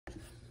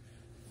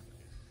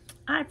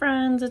Hi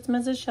friends, it's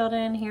Mrs.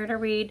 Sheldon here to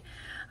read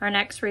our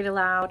next read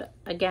aloud,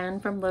 again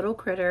from Little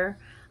Critter.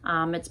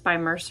 It's by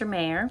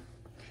Mercer.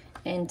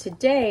 And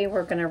today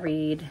we're going to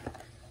read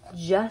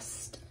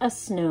Just a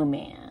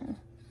Snowman.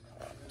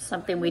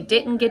 Something we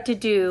didn't get to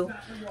do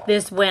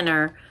this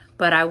winter,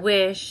 but I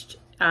wished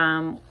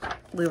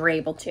we were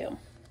able to.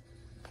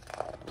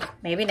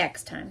 Maybe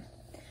next time.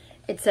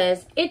 It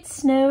says, it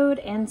snowed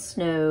and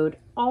snowed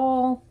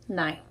all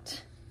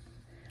night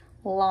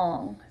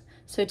long.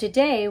 So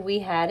today we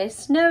had a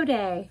snow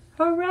day.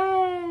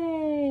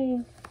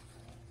 Hooray!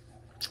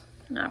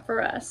 Not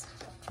for us.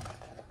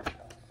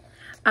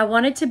 I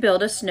wanted to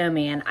build a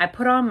snowman. I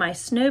put on my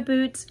snow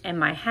boots and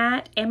my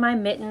hat and my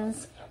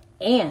mittens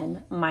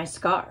and my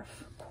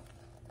scarf.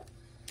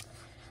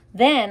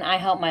 Then I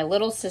helped my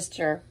little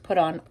sister put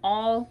on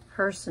all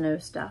her snow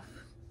stuff.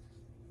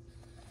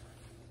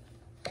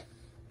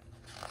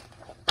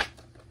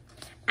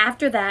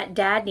 After that,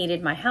 Dad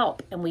needed my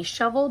help, and we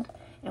shoveled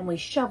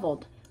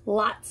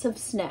lots of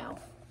snow.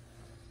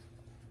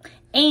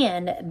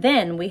 And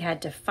then we had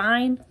to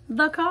find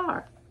the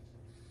car.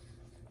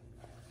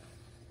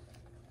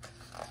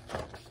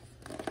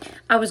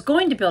 I was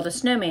going to build a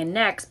snowman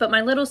next, but my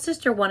little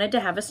sister wanted to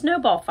have a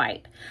snowball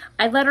fight.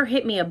 I let her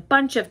hit me a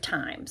bunch of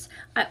times.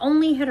 I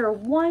only hit her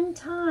one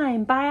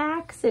time by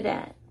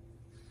accident.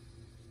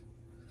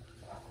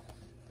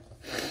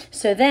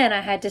 So then I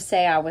had to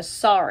say I was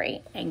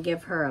sorry and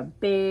give her a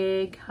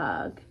big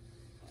hug.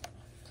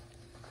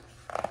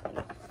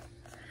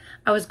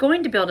 I was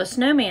going to build a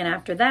snowman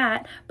after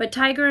that, but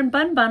Tiger and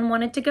Bun Bun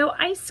wanted to go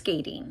ice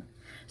skating.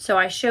 So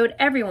I showed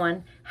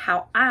everyone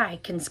how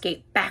I can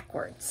skate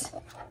backwards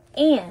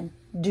and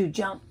do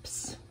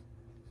jumps.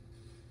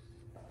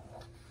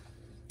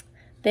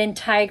 Then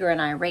Tiger and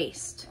I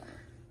raced,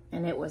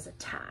 and it was a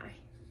tie.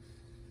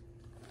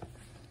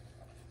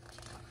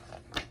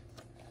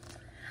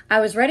 I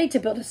was ready to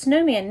build a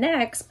snowman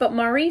next, but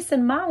Maurice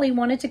and Molly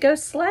wanted to go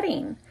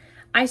sledding.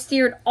 I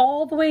steered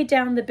all the way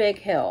down the big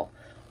hill.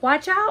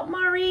 Watch out,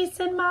 Maurice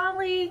and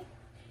Molly.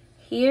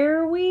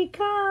 Here we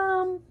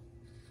come.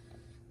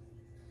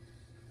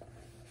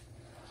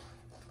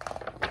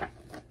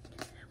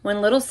 When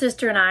little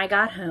sister and I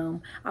got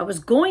home, I was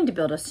going to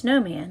build a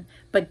snowman,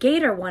 but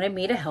Gator wanted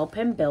me to help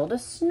him build a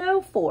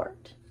snow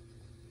fort.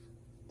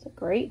 It's a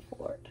great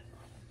fort.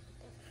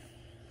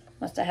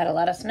 Must have had a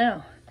lot of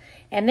snow.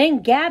 And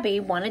then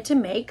Gabby wanted to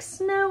make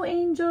snow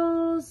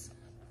angels.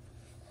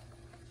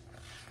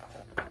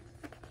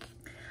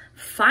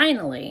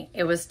 Finally,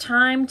 it was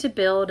time to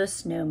build a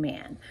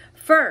snowman.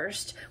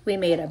 First, we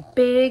made a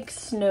big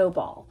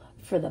snowball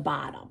for the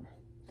bottom.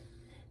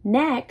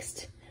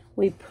 Next,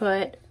 we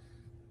put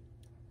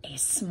a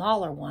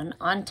smaller one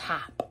on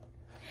top.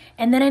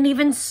 And then an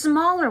even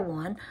smaller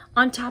one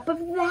on top of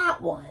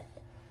that one.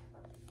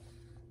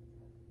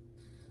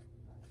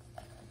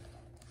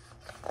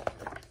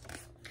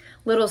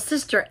 Little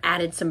sister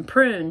added some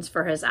prunes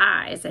for his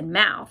eyes and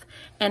mouth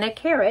and a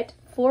carrot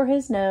for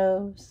his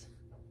nose.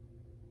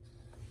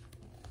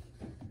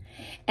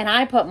 And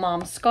I put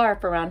Mom's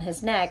scarf around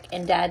his neck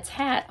and Dad's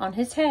hat on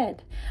his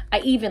head.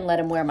 I even let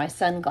him wear my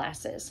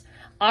sunglasses.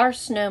 Our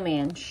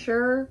snowman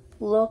sure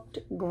looked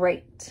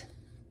great.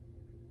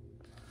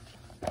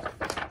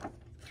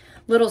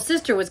 Little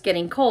sister was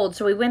getting cold,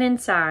 so we went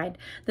inside.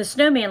 The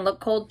snowman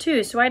looked cold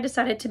too, so I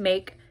decided to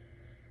make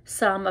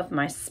some of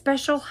my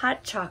special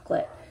hot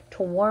chocolate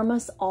to warm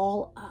us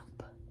all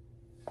up.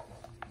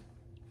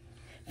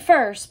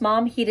 First,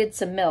 Mom heated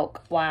some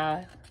milk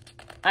while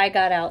I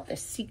got out the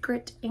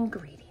secret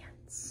ingredients.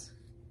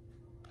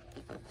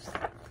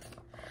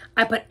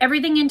 I put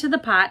everything into the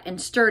pot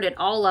and stirred it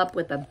all up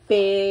with a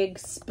big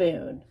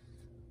spoon.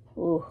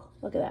 Ooh,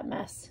 look at that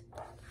mess.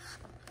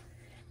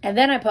 And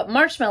then I put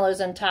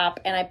marshmallows on top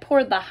and I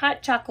poured the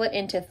hot chocolate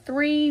into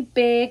 3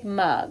 big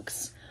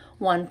mugs.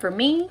 One for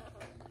me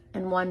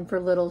and one for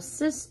little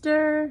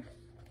sister.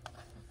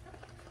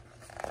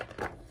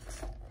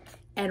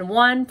 And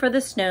one for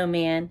the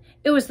snowman.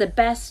 It was the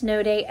best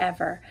snow day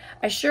ever.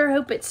 I sure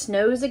hope it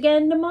snows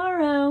again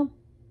tomorrow.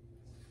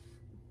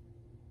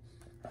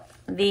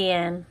 The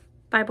end.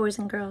 Bye, boys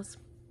and girls.